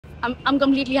I'm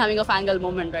completely having a fangirl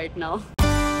moment right now.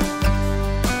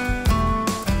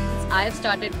 I've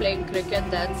started playing cricket,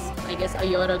 that's I guess a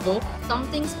year ago.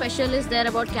 Something special is there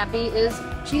about Kappy is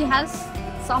she has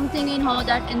something in her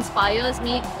that inspires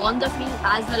me on the field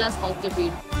as well as off the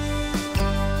field.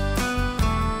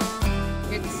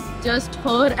 It's just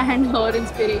her and her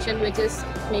inspiration which is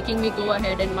making me go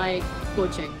ahead in my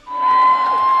coaching.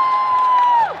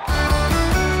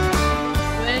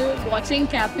 Watching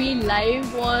Kappy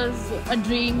live was a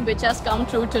dream which has come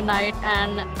true tonight,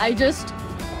 and I just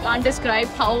can't describe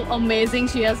how amazing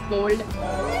she has bowled.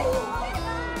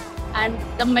 And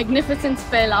the magnificent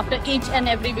spell after each and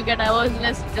every wicket, I was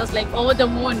just like over the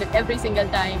moon every single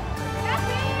time.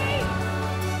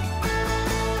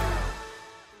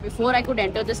 Before I could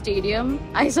enter the stadium,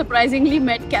 I surprisingly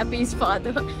met Kappy's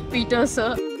father, Peter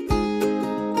sir.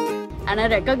 And I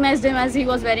recognized him as he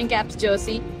was wearing Kapp's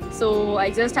jersey. So I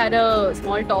just had a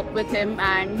small talk with him,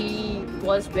 and he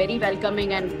was very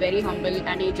welcoming and very humble,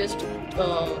 and he just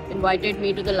invited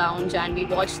me to the lounge and we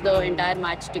watched the entire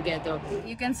match together.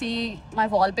 You can see my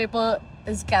wallpaper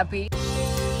is Kappy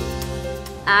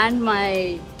and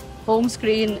my home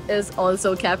screen is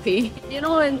also Kappy. You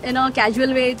know, in a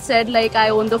casual way it said like I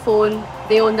own the phone,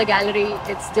 they own the gallery.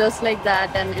 It's just like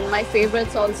that, and in my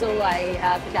favorites also I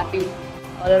have Kappy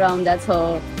all around, that's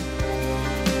her.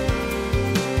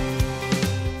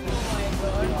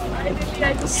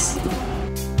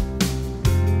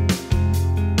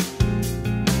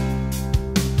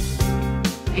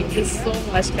 Thank you so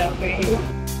much, Kappy.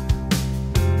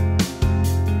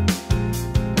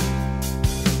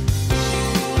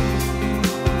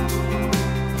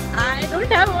 I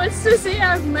don't have much to say.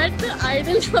 I've met the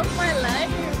idol of my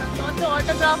life. I've got the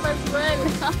autograph as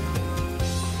well.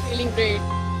 Feeling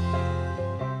great.